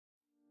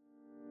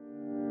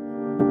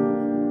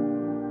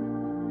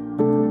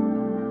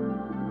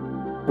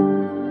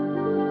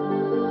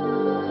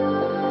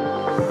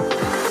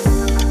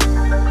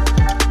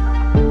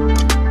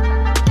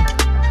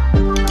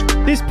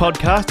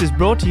podcast is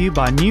brought to you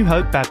by New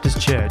Hope Baptist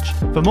Church.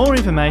 For more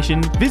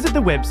information, visit the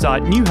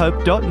website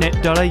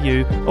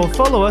newhope.net.au or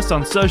follow us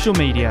on social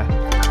media.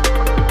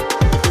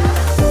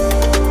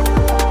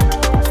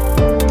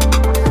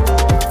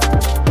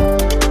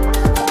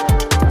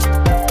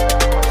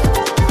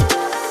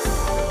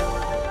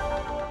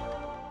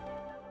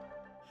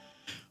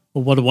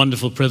 Well, what a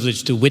wonderful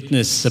privilege to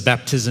witness a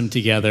baptism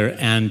together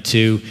and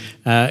to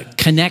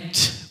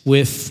connect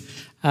with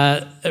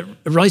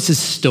Royce's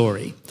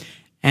story.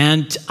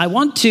 And I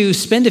want to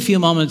spend a few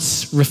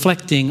moments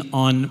reflecting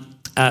on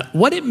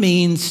what it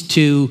means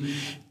to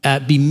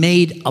be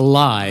made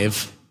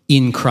alive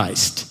in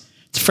Christ.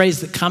 It's a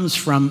phrase that comes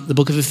from the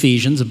book of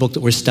Ephesians, a book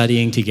that we're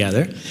studying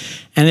together.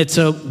 And it's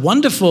a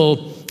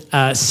wonderful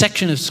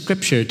section of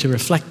Scripture to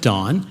reflect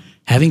on,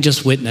 having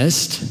just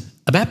witnessed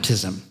a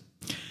baptism.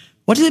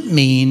 What does it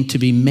mean to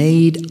be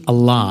made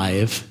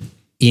alive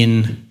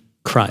in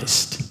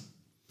Christ?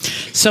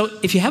 So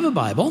if you have a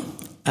Bible,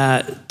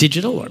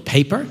 digital or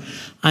paper,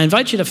 I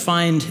invite you to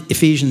find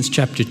Ephesians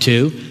chapter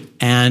 2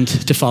 and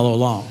to follow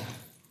along.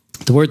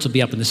 The words will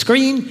be up on the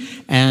screen,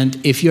 and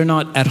if you're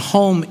not at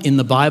home in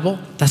the Bible,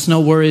 that's no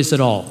worries at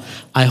all.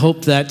 I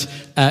hope that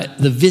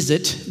the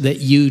visit that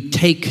you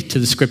take to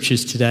the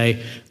Scriptures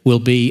today will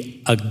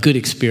be a good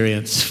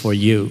experience for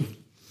you.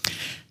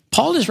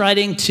 Paul is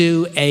writing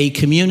to a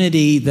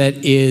community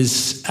that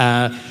is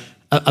a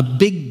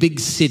big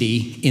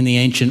city in the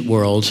ancient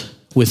world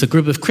with a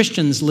group of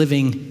Christians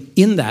living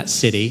in that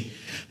city.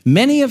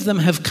 Many of them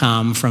have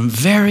come from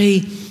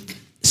very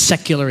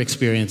secular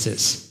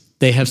experiences.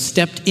 They have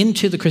stepped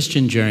into the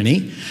Christian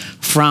journey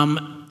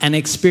from an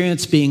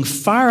experience being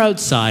far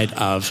outside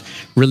of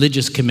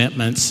religious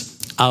commitments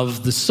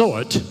of the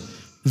sort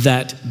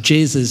that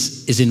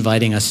Jesus is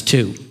inviting us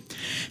to.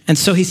 And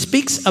so he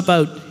speaks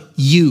about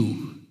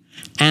you.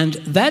 And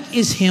that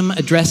is him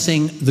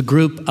addressing the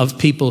group of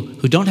people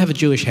who don't have a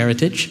Jewish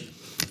heritage.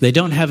 They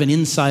don't have an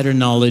insider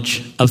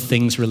knowledge of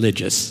things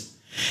religious.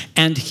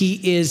 And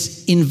he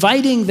is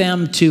inviting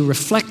them to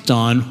reflect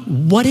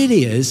on what it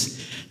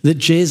is that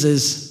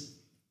Jesus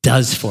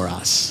does for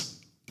us.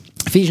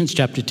 Ephesians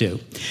chapter 2.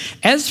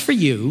 As for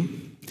you,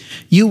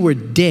 you were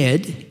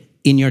dead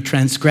in your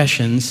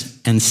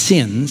transgressions and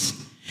sins,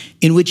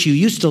 in which you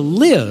used to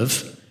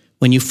live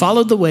when you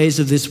followed the ways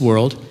of this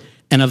world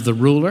and of the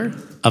ruler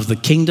of the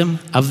kingdom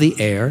of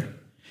the air,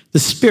 the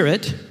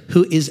Spirit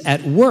who is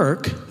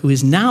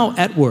now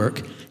at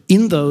work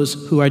in those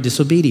who are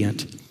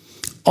disobedient.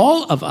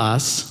 All of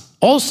us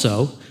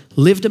also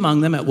lived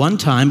among them at one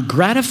time,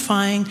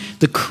 gratifying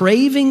the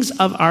cravings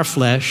of our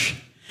flesh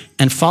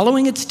and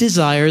following its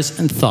desires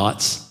and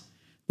thoughts.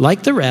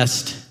 Like the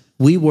rest,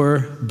 we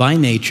were by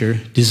nature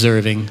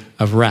deserving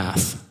of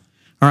wrath.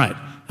 All right,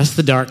 that's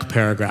the dark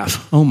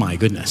paragraph. Oh my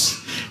goodness.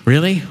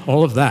 Really?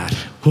 All of that?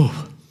 Whew.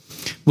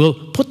 We'll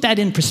put that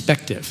in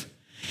perspective.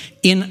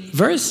 In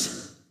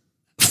verse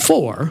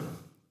 4,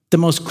 the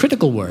most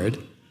critical word,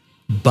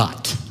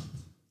 but.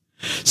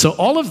 So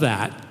all of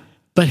that,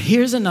 but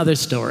here's another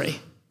story.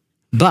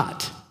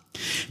 But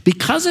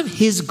because of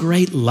his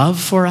great love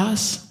for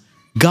us,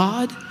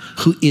 God,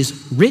 who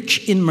is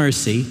rich in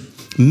mercy,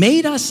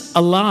 made us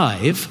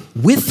alive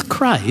with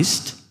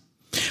Christ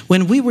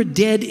when we were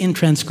dead in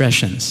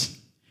transgressions.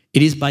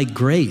 It is by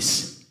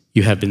grace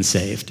you have been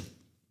saved.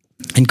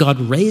 And God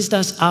raised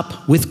us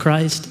up with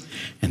Christ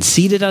and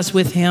seated us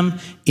with him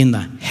in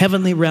the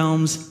heavenly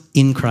realms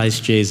in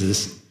Christ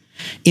Jesus,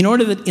 in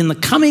order that in the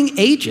coming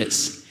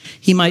ages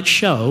he might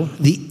show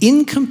the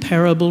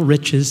incomparable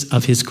riches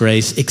of his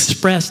grace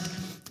expressed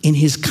in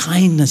his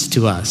kindness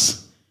to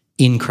us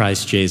in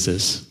Christ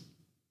Jesus.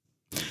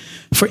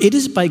 For it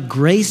is by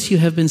grace you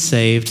have been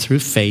saved through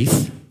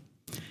faith,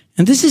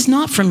 and this is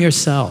not from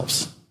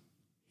yourselves.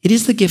 It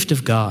is the gift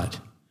of God,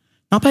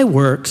 not by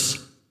works,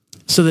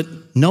 so that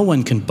no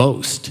one can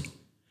boast.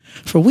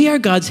 For we are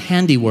God's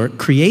handiwork,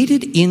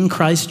 created in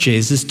Christ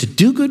Jesus to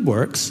do good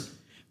works,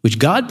 which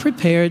God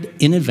prepared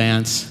in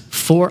advance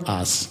for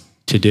us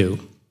to do.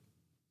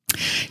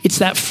 It's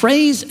that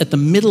phrase at the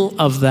middle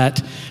of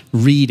that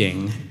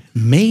reading,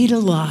 made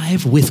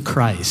alive with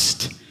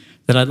Christ,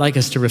 that I'd like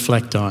us to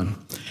reflect on.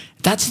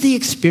 That's the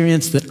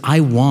experience that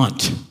I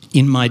want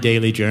in my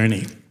daily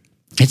journey.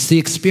 It's the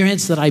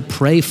experience that I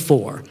pray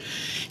for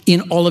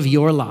in all of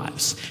your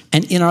lives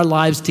and in our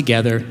lives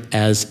together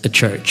as a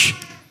church.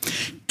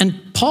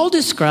 And Paul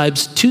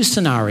describes two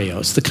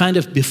scenarios, the kind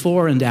of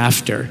before and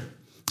after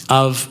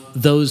of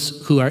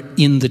those who are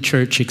in the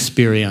church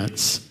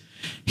experience.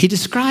 He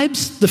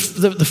describes the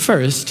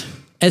first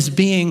as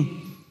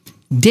being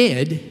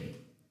dead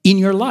in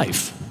your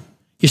life.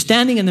 You're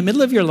standing in the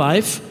middle of your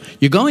life,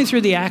 you're going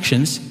through the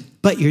actions,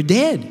 but you're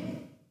dead.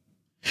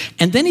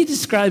 And then he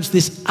describes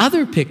this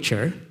other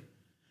picture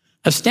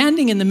of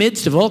standing in the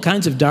midst of all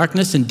kinds of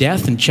darkness and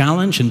death and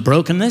challenge and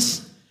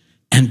brokenness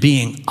and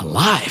being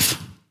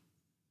alive.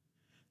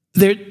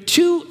 There are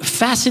two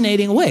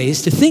fascinating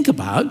ways to think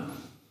about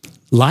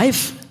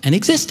life and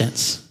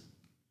existence.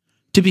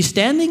 To be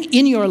standing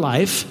in your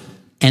life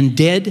and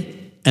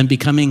dead and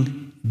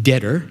becoming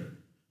deader,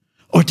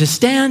 or to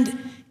stand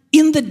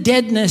in the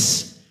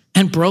deadness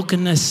and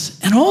brokenness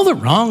and all the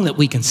wrong that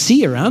we can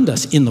see around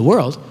us in the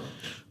world,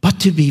 but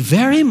to be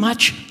very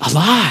much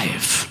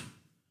alive.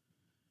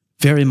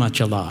 Very much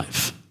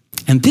alive.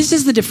 And this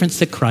is the difference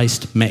that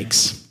Christ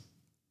makes.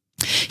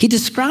 He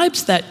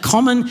describes that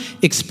common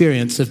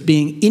experience of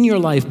being in your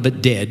life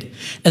but dead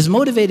as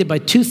motivated by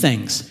two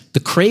things: the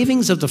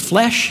cravings of the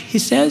flesh, he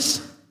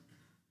says,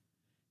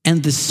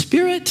 and the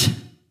Spirit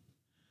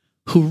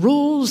who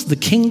rules the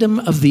kingdom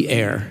of the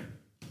air.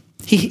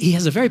 He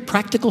has a very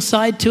practical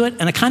side to it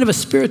and a kind of a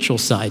spiritual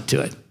side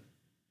to it.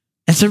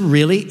 It's a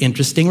really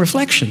interesting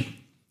reflection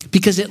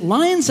because it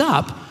lines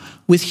up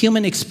with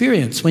human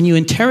experience. When you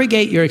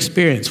interrogate your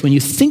experience, when you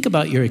think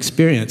about your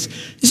experience,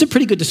 it's a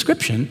pretty good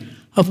description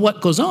of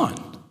what goes on.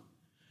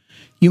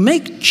 You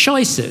make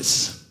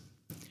choices,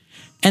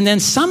 and then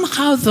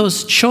somehow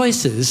those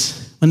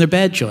choices, when they're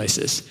bad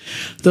choices,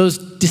 those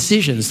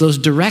decisions, those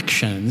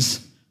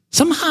directions,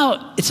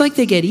 somehow it's like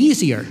they get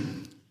easier.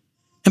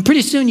 And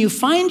pretty soon you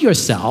find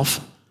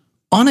yourself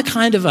on a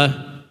kind of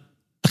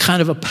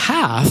a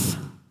path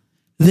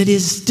that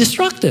is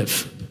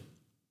destructive.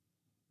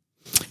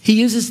 He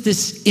uses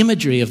this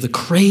imagery of the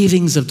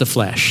cravings of the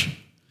flesh,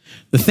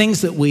 the things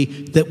that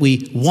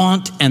we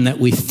want and that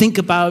we think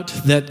about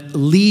that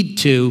lead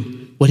to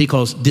what he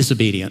calls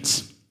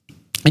disobedience.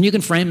 And you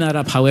can frame that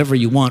up however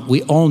you want.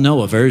 We all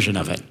know a version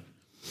of it.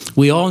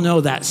 We all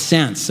know that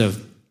sense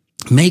of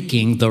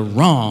making the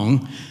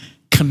wrong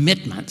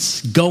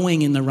commitments,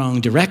 going in the wrong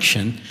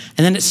direction,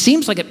 and then it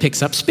seems like it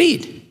picks up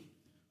speed.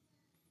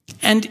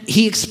 And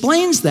he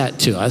explains that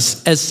to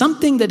us as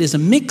something that is a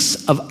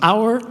mix of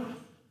our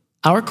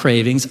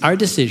cravings, our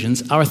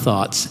decisions, our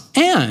thoughts,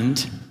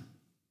 and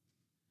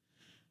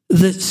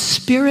the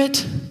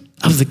spirit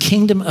of the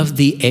kingdom of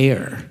the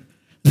air,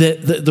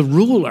 the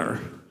ruler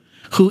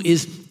who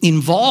is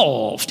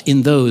involved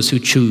in those who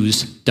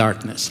choose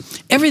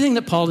darkness. Everything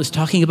that Paul is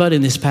talking about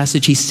in this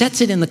passage, he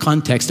sets it in the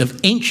context of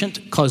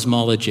ancient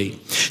cosmology.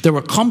 There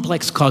were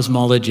complex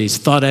cosmologies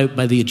thought out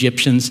by the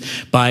Egyptians,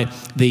 by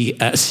the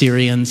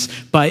Assyrians,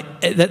 by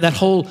that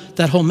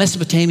whole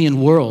Mesopotamian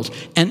world,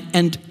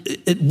 and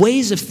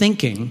ways of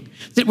thinking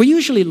that were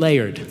usually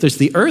layered. There's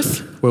the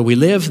earth, where we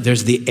live.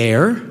 There's the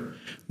air,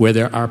 where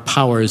there are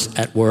powers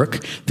at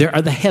work. There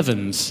are the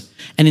heavens.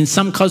 And in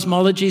some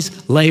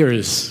cosmologies,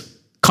 layers,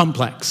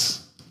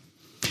 complex.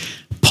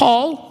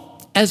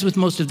 Paul, as with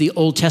most of the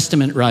Old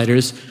Testament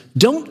writers,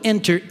 don't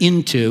enter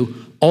into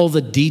all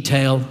the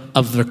detail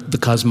of the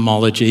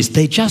cosmologies.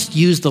 They just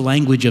use the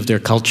language of their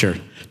culture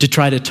to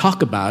try to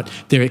talk about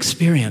their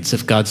experience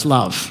of God's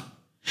love.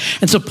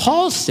 And so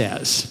Paul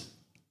says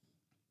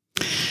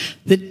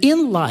that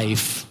in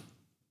life,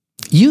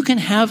 you can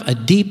have a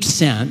deep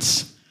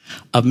sense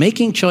of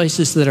making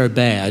choices that are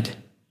bad,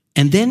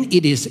 and then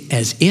it is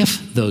as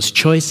if those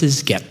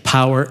choices get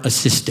power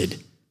assisted.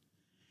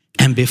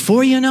 And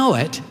before you know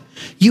it,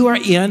 you are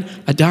in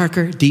a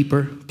darker,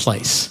 deeper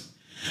place.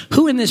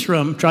 Who in this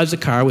room drives a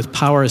car with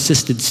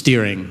power-assisted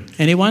steering?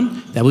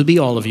 Anyone? That would be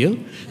all of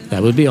you.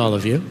 That would be all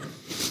of you.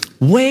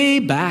 Way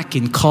back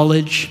in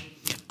college,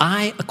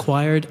 I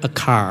acquired a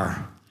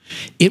car.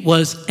 It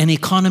was an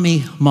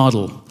economy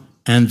model,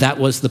 and that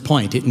was the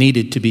point. It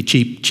needed to be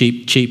cheap,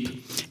 cheap,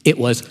 cheap. It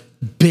was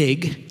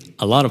big,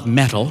 a lot of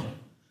metal,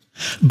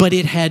 but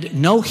it had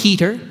no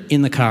heater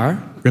in the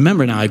car.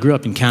 Remember now, I grew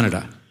up in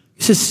Canada.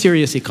 This is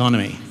serious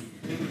economy.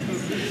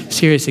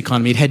 Serious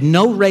economy. It had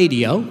no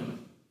radio,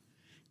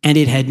 and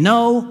it had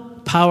no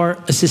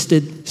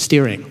power-assisted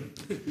steering.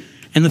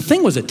 And the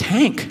thing was a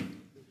tank.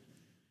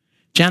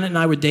 Janet and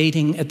I were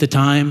dating at the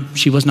time.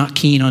 She was not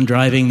keen on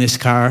driving this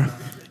car.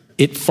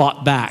 It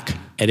fought back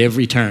at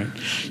every turn.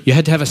 You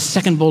had to have a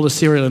second bowl of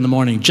cereal in the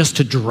morning just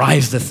to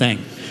drive the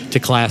thing to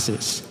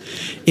classes.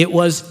 It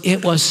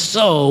was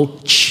so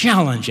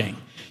challenging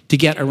to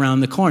get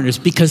around the corners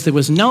because there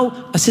was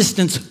no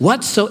assistance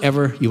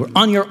whatsoever. You were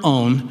on your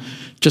own,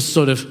 just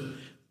sort of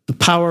the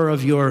power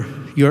of your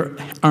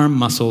arm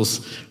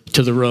muscles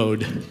to the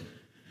road.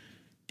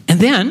 And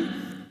then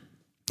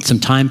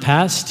some time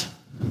passed,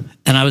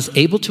 and I was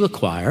able to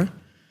acquire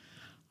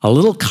a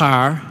little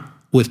car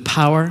with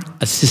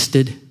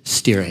power-assisted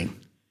steering.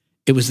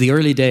 It was the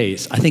early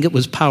days. I think it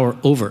was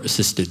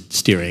power-over-assisted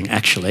steering,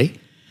 actually.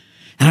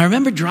 And I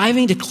remember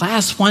driving to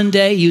class one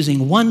day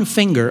using one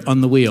finger on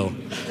the wheel,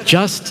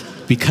 just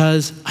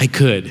because I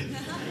could.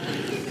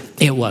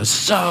 It was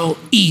so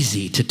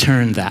easy to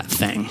turn that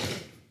thing.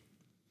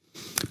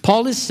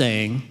 Paul is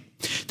saying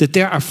that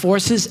there are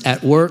forces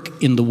at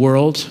work in the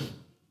world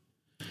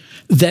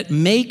that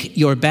make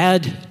your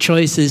bad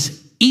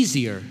choices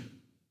easier.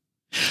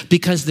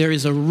 Because there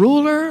is a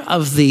ruler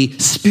of the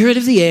spirit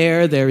of the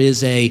air, there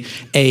is a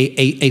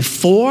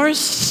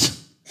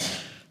force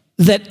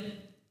that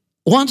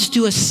wants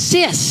to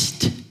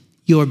assist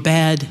your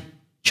bad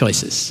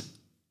choices.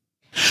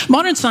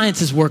 Modern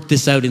science has worked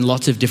this out in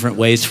lots of different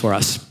ways for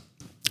us.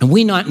 And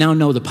we now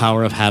know the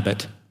power of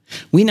habit.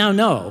 We now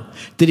know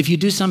that if you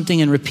do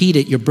something and repeat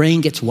it, your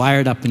brain gets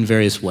wired up in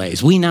various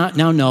ways. We now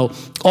know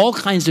all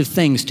kinds of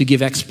things to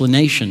give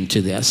explanation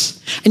to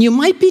this. And you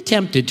might be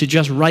tempted to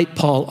just write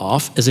Paul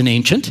off as an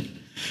ancient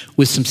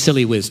with some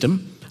silly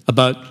wisdom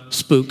about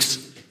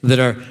spooks that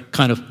are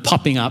kind of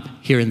popping up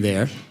here and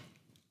there.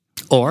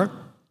 Or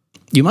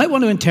you might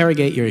want to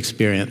interrogate your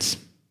experience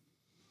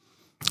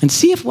and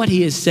see if what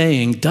he is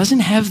saying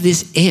doesn't have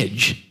this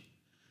edge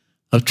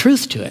of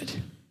truth to it.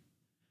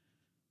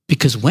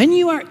 Because when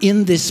you are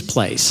in this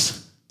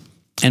place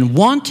and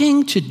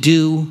wanting to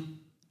do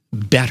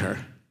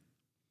better,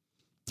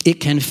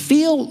 it can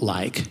feel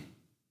like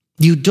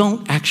you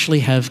don't actually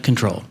have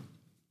control.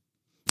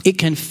 It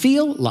can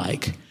feel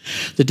like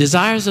the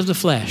desires of the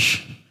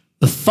flesh,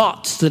 the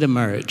thoughts that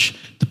emerge,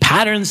 the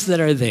patterns that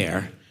are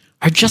there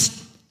are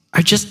just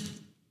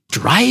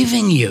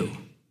driving you.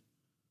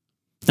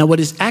 Now, what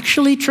is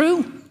actually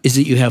true is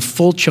that you have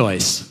full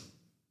choice.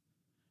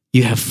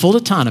 You have full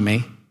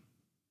autonomy.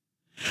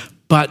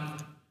 But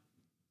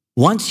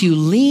once you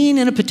lean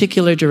in a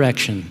particular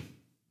direction,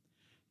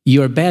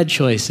 your bad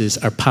choices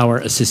are power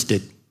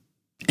assisted.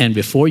 And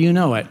before you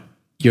know it,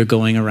 you're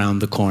going around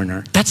the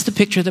corner. That's the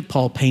picture that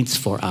Paul paints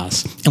for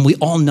us. And we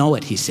all know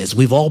it, he says.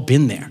 We've all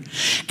been there.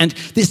 And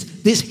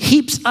this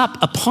heaps up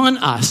upon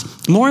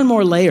us more and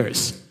more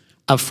layers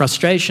of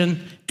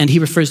frustration, and he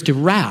refers to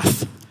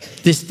wrath.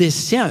 This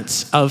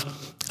sense of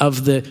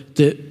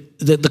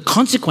the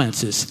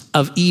consequences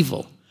of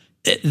evil.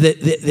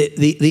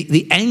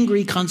 The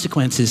angry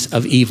consequences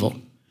of evil.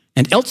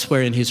 And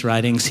elsewhere in his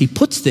writings, he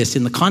puts this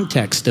in the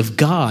context of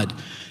God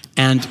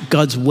and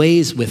God's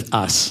ways with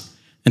us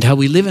and how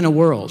we live in a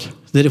world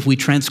that if we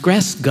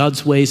transgress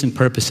God's ways and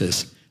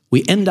purposes,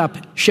 we end up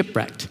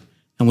shipwrecked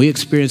and we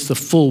experience the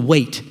full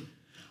weight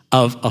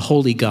of a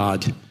holy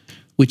God,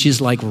 which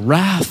is like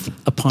wrath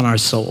upon our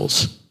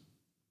souls.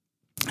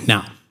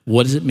 Now,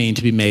 what does it mean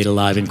to be made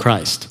alive in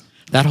Christ?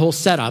 That whole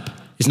setup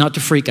is not to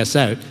freak us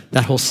out.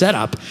 That whole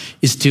setup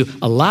is to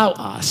allow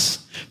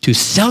us to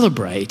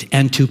celebrate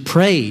and to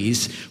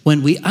praise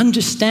when we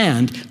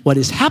understand what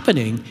is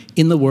happening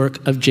in the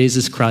work of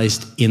Jesus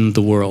Christ in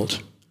the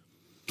world.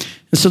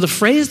 And so the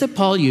phrase that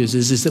Paul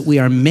uses is that we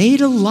are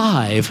made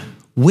alive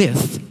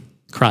with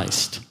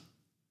Christ.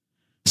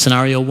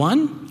 Scenario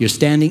one, you're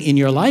standing in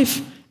your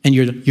life and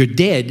you're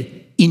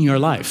dead in your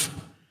life.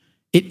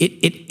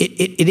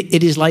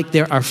 It is like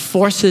there are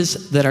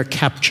forces that are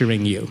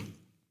capturing you.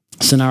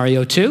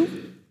 Scenario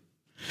two,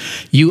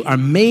 you are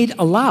made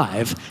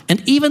alive,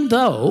 and even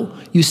though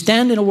you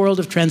stand in a world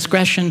of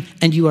transgression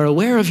and you are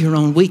aware of your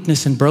own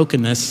weakness and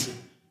brokenness,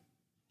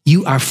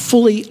 you are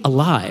fully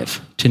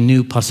alive to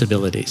new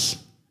possibilities.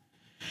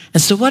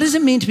 And so what does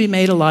it mean to be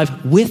made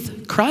alive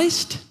with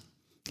Christ?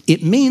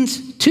 It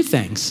means two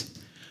things.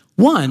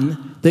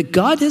 One, that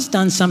God has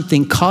done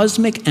something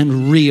cosmic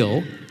and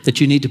real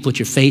that you need to put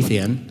your faith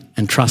in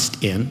and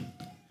trust in.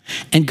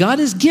 And God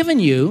has given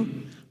you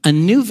a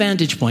new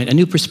vantage point, a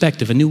new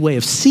perspective, a new way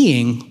of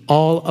seeing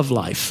all of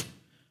life.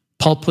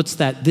 Paul puts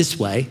that this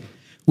way: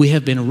 we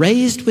have been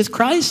raised with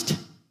Christ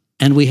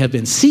and we have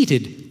been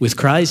seated with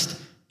Christ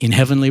in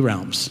heavenly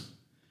realms.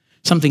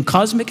 Something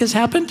cosmic has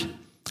happened,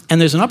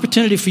 and there's an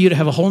opportunity for you to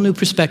have a whole new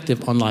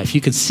perspective on life.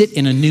 You can sit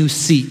in a new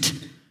seat.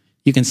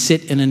 You can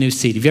sit in a new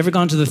seat. Have you ever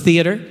gone to the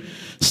theater,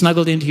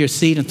 snuggled into your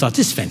seat and thought,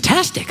 this is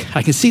fantastic.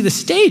 I can see the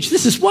stage.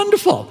 This is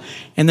wonderful.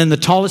 And then the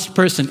tallest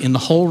person in the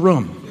whole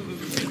room,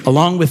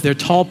 along with their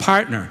tall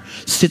partner,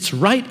 sits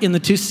right in the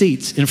two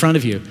seats in front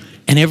of you,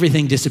 and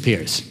everything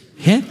disappears.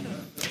 Yeah?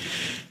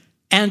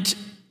 And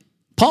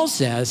Paul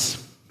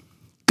says,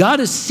 God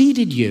has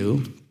seated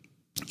you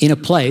in a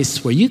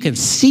place where you can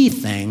see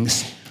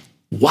things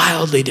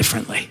wildly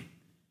differently.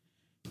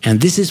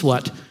 And this is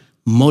what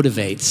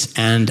motivates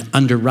and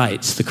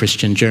underwrites the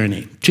Christian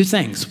journey. Two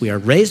things. We are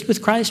raised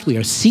with Christ. We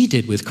are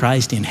seated with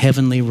Christ in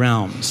heavenly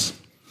realms.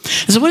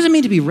 And so what does it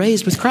mean to be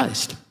raised with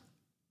Christ?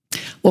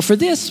 Well, for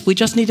this, we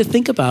just need to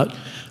think about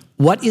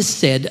what is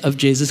said of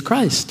Jesus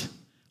Christ.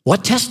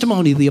 What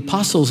testimony the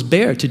apostles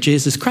bear to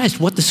Jesus Christ.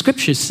 What the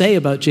scriptures say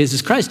about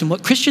Jesus Christ. And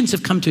what Christians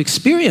have come to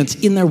experience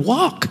in their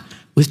walk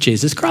with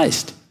Jesus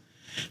Christ.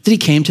 That he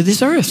came to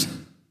this earth.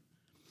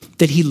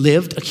 That he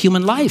lived a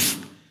human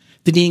life.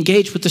 That he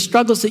engaged with the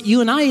struggles that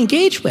you and I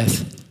engage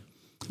with.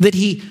 That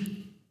he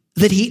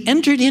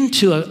entered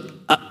into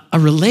a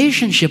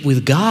relationship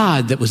with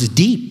God that was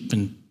deep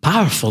and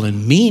powerful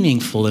and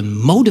meaningful and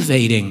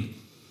motivating.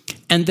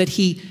 And that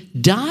he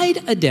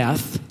died a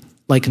death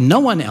like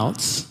no one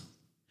else.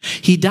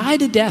 He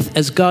died a death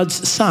as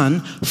God's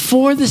son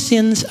for the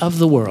sins of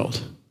the world.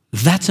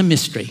 That's a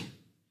mystery.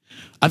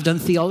 I've done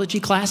theology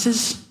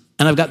classes,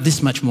 and I've got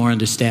this much more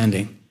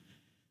understanding.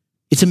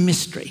 It's a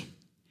mystery.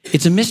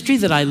 It's a mystery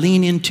that I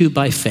lean into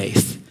by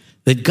faith,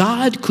 that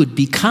God could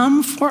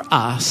become for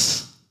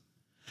us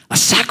a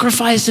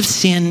sacrifice of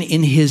sin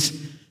in his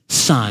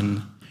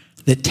son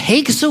that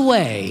takes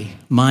away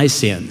my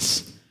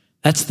sins.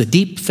 That's the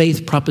deep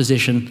faith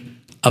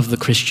proposition of the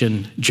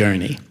Christian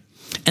journey.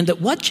 And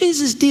that what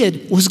Jesus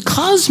did was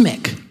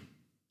cosmic.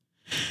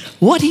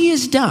 What he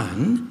has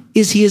done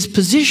is he has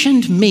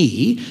positioned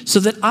me so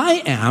that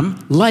I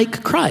am,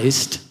 like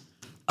Christ,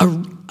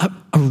 a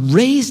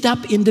raised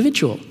up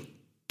individual.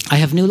 I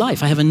have new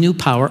life. I have a new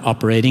power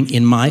operating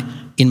in my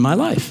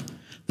life.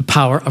 The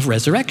power of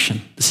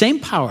resurrection. The same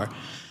power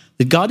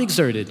that God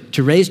exerted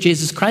to raise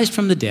Jesus Christ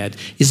from the dead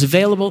is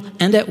available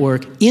and at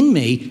work in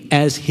me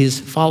as his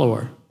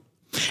follower.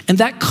 And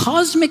that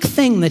cosmic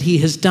thing that he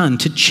has done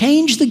to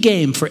change the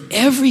game for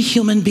every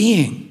human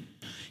being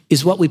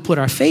is what we put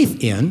our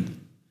faith in,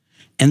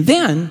 and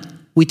then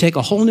we take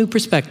a whole new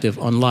perspective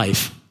on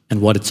life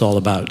and what it's all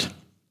about.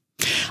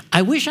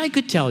 I wish I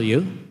could tell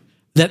you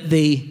that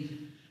the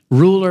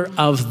ruler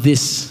of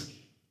this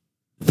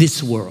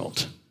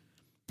world,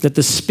 that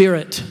the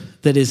spirit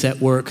that is at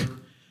work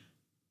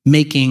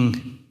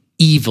making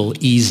evil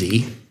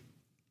easy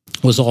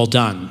was all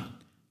done.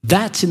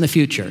 That's in the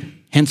future.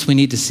 Hence, we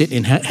need to sit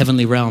in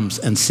heavenly realms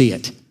and see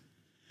it.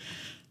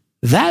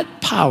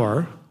 That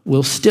power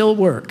will still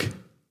work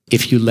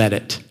if you let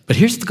it. But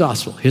here's the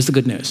gospel. Here's the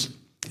good news.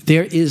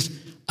 There is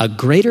a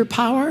greater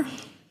power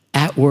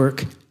at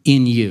work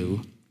in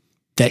you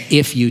that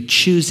if you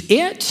choose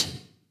it,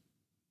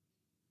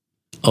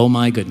 oh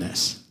my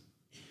goodness,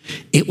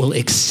 it will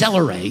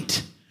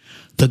accelerate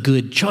the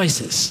good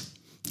choices.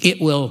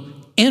 It will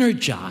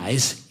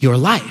energize your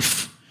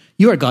life.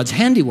 You are God's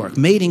handiwork,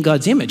 made in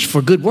God's image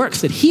for good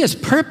works that he has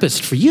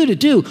purposed for you to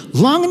do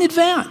long in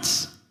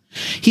advance.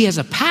 He has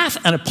a path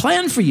and a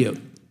plan for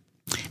you.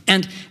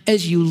 And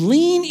as you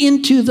lean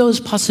into those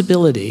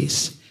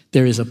possibilities,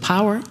 there is a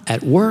power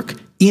at work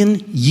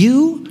in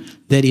you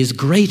that is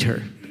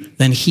greater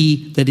than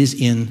he that is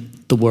in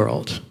the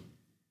world.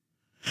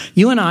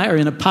 You and I are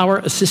in a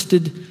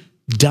power-assisted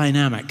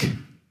dynamic,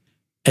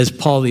 as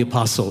Paul the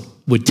Apostle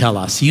would tell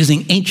us,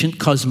 using ancient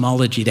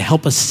cosmology to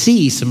help us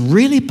see some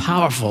really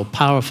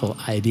powerful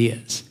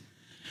ideas.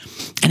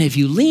 And if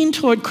you lean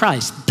toward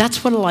Christ,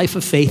 that's what a life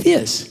of faith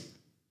is.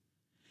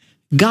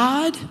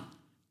 God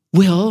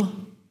will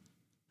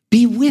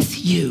be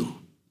with you.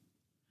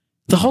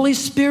 The Holy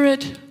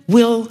Spirit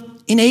will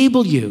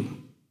enable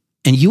you,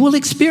 and you will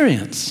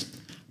experience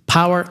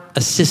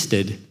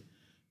power-assisted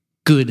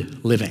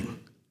good living.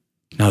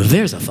 Now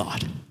there's a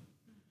thought.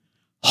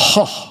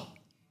 Oh,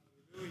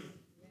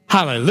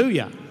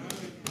 hallelujah.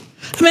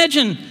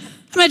 Imagine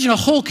a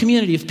whole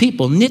community of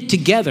people knit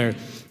together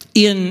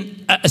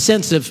in a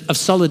sense of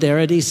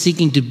solidarity,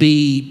 seeking to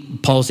be,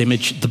 Paul's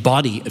image, the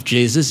body of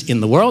Jesus in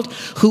the world,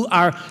 who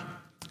are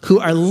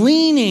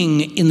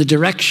leaning in the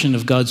direction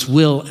of God's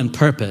will and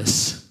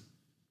purpose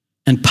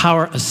and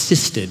power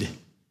assisted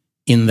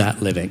in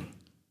that living.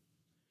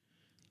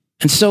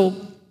 And so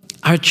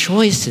our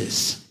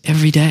choices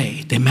every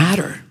day, they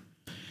matter.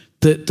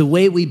 The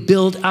way we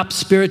build up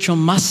spiritual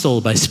muscle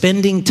by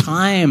spending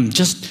time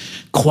just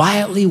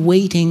quietly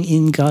waiting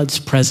in God's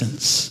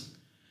presence.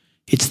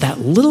 It's that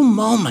little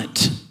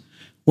moment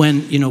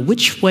when,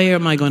 which way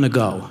am I going to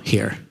go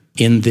here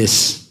in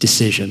this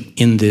decision,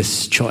 in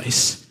this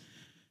choice?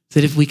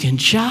 That if we can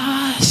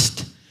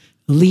just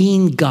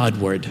lean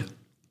Godward,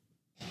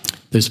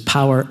 there's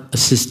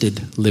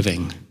power-assisted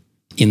living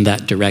in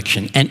that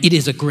direction. And it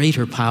is a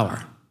greater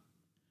power.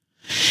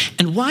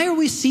 And why are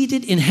we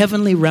seated in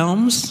heavenly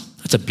realms?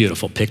 That's a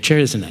beautiful picture,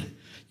 isn't it?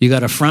 You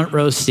got a front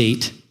row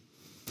seat,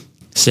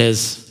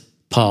 says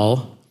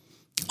Paul,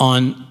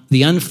 on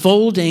the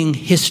unfolding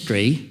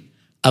history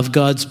of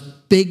God's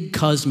big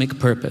cosmic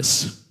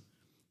purpose.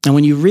 And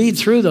when you read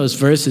through those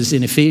verses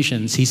in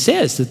Ephesians, he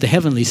says that the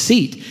heavenly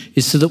seat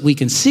is so that we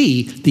can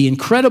see the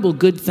incredible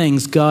good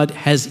things God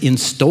has in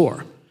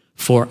store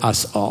for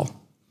us all.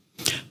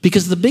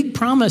 Because the big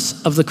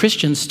promise of the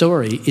Christian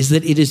story is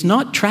that it is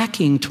not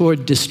tracking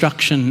toward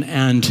destruction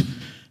and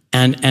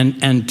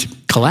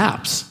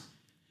collapse.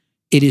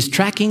 It is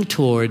tracking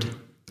toward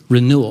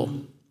renewal.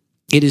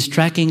 It is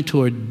tracking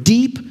toward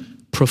deep,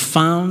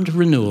 profound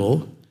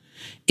renewal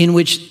in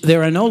which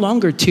there are no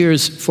longer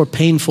tears for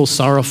painful,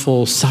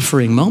 sorrowful,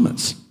 suffering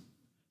moments.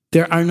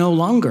 There are no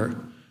longer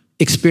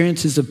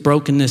experiences of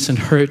brokenness and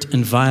hurt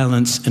and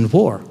violence and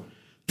war.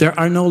 There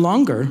are no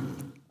longer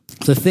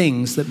the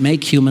things that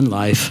make human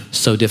life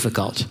so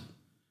difficult.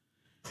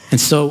 And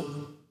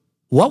so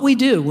what we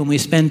do when we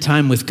spend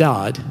time with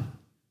God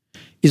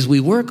is we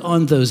work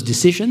on those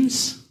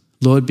decisions.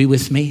 Lord, be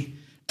with me,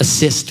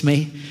 assist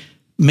me.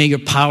 May your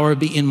power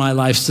be in my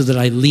life so that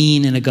I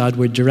lean in a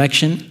Godward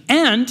direction.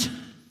 And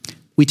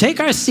we take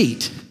our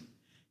seat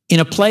in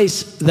a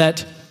place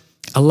that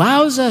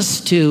allows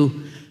us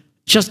to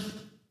just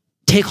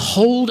take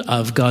hold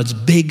of God's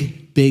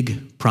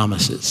big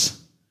promises.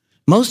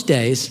 Most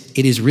days,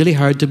 it is really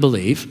hard to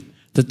believe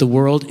that the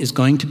world is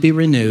going to be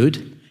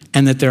renewed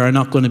and that there are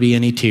not going to be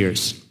any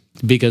tears.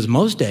 Because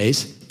most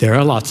days, there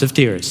are lots of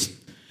tears.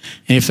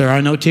 And if there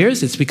are no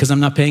tears, it's because I'm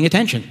not paying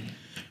attention,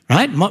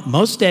 right?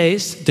 Most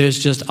days, there's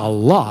just a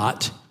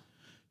lot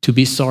to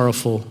be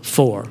sorrowful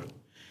for.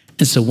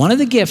 And so one of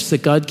the gifts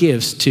that God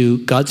gives to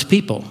God's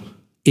people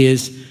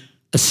is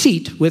a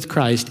seat with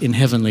Christ in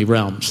heavenly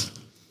realms.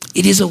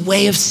 It is a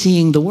way of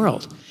seeing the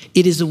world.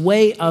 It is a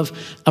way of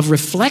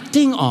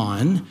reflecting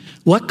on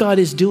what God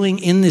is doing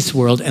in this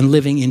world and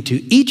living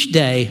into each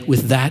day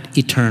with that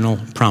eternal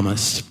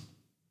promise.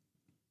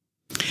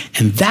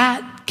 And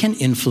that can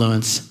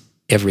influence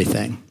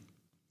everything.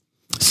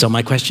 So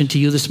my question to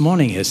you this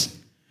morning is,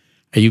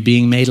 are you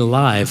being made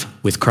alive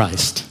with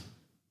Christ?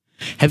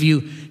 Have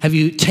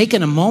you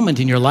taken a moment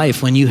in your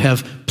life when you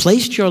have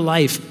placed your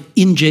life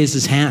in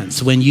Jesus'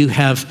 hands, when you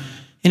have,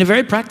 in a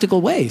very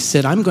practical way,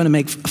 said, I'm going to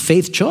make a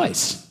faith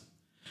choice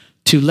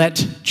to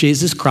let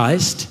Jesus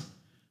Christ,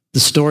 the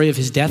story of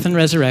his death and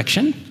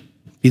resurrection,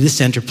 be the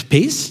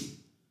centerpiece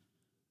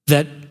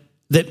that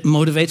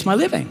motivates my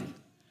living.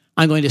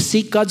 I'm going to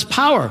seek God's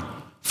power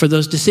for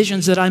those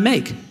decisions that I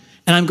make.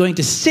 And I'm going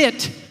to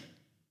sit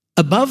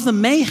above the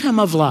mayhem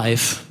of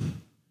life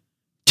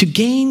to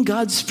gain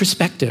God's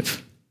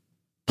perspective.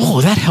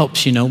 Oh, that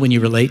helps, when you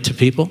relate to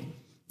people.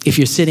 If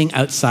you're sitting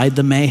outside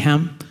the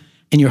mayhem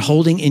and you're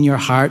holding in your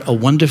heart a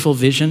wonderful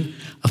vision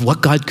of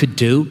what God could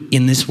do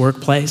in this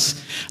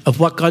workplace, of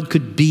what God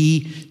could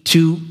be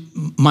to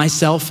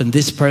myself and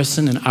this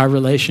person and our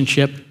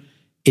relationship,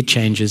 it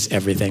changes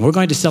everything. We're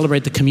going to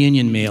celebrate the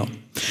communion meal.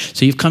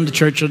 So you've come to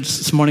church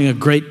this morning, a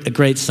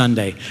great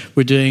Sunday.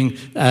 We're doing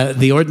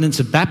the ordinance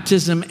of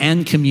baptism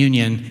and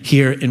communion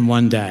here in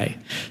one day,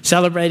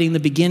 celebrating the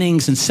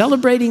beginnings and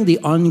celebrating the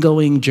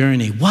ongoing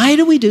journey. Why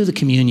do we do the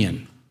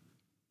communion?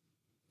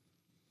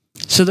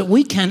 So that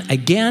we can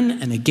again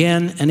and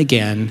again and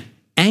again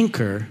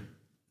anchor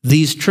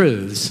these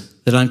truths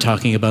that I'm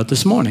talking about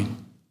this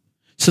morning.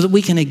 So that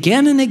we can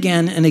again and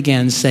again and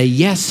again say,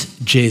 yes,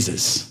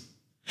 Jesus.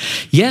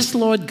 Yes,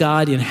 Lord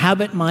God,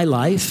 inhabit my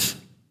life,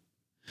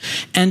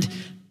 and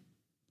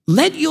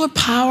let your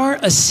power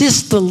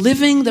assist the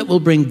living that will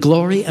bring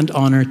glory and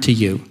honor to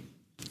you.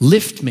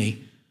 Lift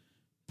me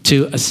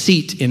to a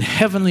seat in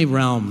heavenly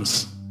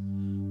realms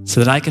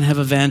so that I can have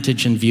a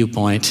vantage and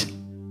viewpoint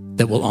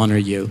that will honor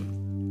you.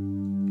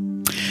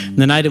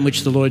 The night in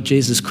which the Lord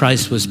Jesus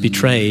Christ was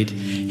betrayed,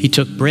 he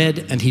took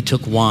bread and he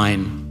took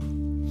wine,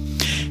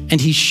 and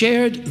he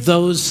shared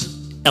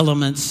those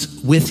elements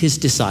with his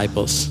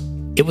disciples.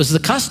 It was the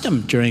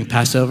custom during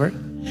Passover,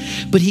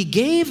 but he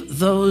gave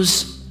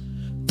those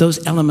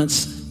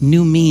elements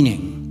new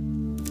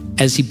meaning.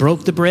 As he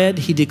broke the bread,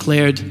 he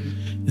declared,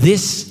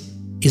 "This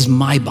is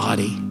my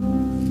body,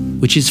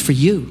 which is for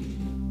you."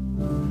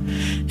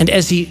 And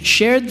as he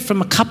shared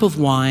from a cup of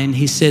wine,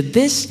 he said,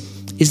 "This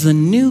is the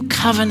new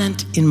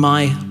covenant in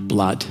my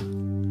blood."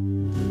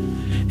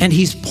 And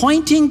he's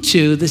pointing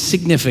to the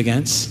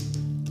significance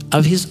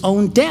of his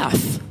own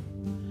death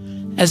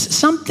as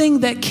something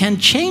that can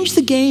change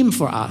the game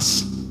for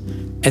us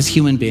as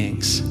human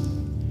beings.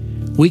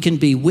 We can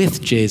be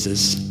with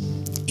Jesus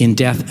in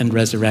death and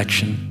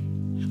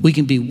resurrection. We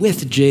can be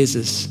with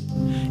Jesus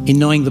in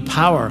knowing the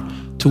power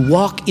to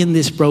walk in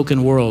this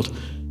broken world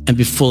and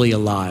be fully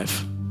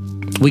alive.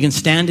 We can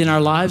stand in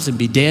our lives and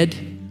be dead,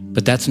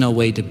 but that's no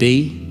way to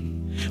be.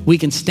 We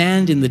can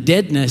stand in the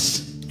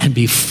deadness and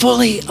be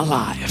fully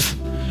alive.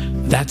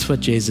 That's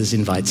what Jesus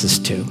invites us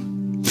to.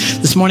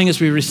 This morning, as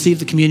we receive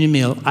the communion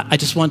meal, I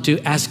just want to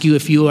ask you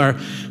if you are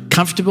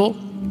comfortable,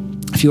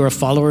 if you are a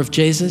follower of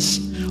Jesus,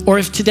 or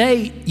if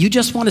today you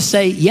just want to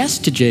say yes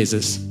to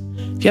Jesus.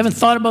 If you haven't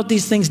thought about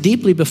these things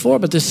deeply before,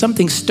 but there's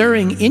something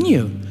stirring in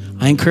you,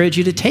 I encourage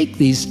you to take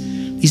these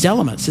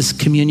elements, this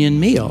communion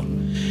meal,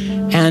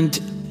 and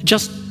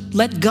just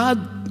let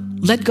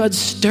God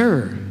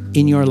stir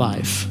in your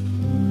life.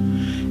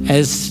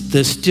 As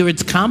the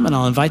stewards come, and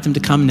I'll invite them to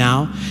come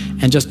now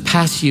and just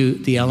pass you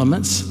the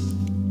elements.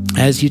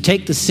 As you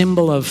take the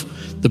symbol of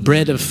the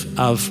bread of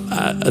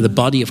the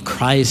body of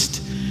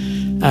Christ,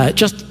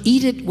 just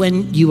eat it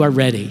when you are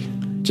ready,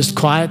 just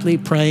quietly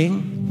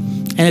praying.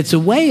 And it's a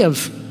way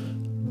of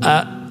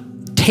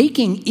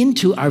taking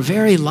into our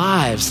very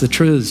lives the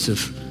truths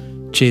of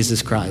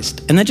Jesus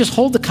Christ. And then just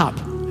hold the cup.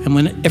 And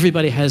when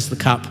everybody has the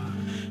cup,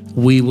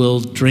 we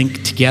will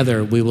drink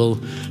together. We will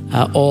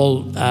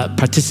all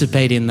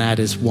participate in that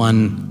as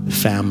one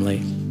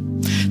family.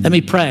 Let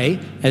me pray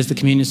as the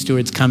communion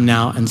stewards come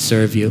now and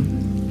serve you.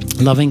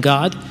 Loving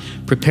God,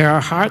 prepare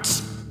our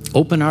hearts,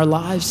 open our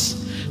lives.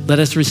 Let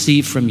us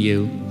receive from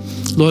you.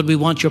 Lord, we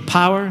want your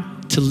power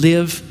to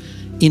live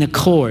in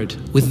accord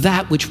with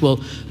that which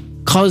will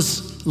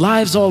cause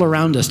lives all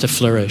around us to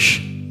flourish.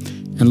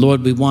 And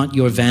Lord, we want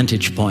your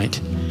vantage point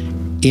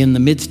in the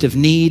midst of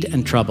need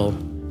and trouble.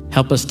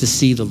 Help us to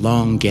see the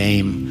long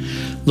game.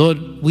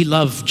 Lord, we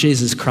love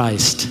Jesus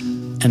Christ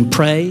and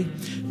pray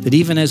that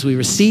even as we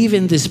receive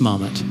in this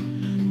moment,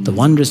 the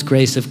wondrous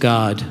grace of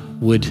God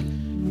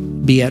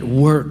would be at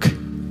work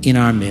in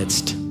our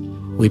midst.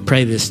 We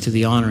pray this to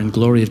the honor and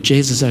glory of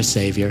Jesus our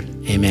Savior.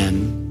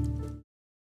 Amen.